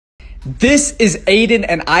This is Aydan,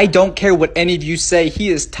 and I don't care what any of you say. He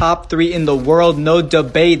is top 3 in the world, no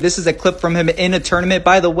debate. This is a clip from him in a tournament.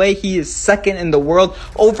 By the way, he is second in the world,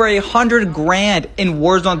 over 100 grand in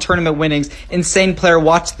Warzone tournament winnings. Insane player.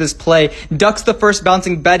 Watch this play. Ducks the first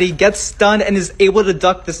bouncing Betty, gets stunned, and is able to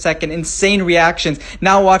duck the second. Insane reactions.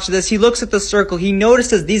 Now watch this. He looks at the circle. He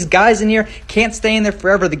notices these guys in here can't stay in there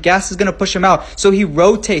forever. The gas is going to push him out. So he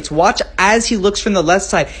rotates. Watch as he looks from the left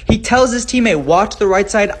side. He tells his teammate, watch the right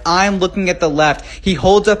side. I'm looking at the left. He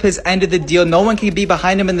holds up his end of the deal. No one can be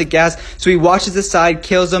behind him in the gas, so he watches the side,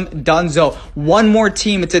 kills him, donezo. One more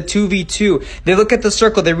team. It's a 2v2. They look at the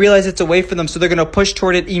circle. They realize it's away from them, so they're going to push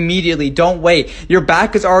toward it immediately. Don't wait. Your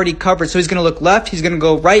back is already covered, so he's going to look left. He's going to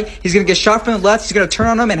go right. He's going to get shot from the left. He's going to turn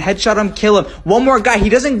on him and headshot him, kill him. One more guy. He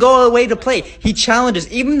doesn't go away to play. He challenges.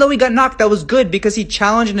 Even though he got knocked, that was good because he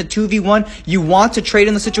challenged in a 2v1. You want to trade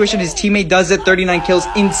in the situation. His teammate does it. 39 kills.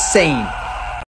 Insane.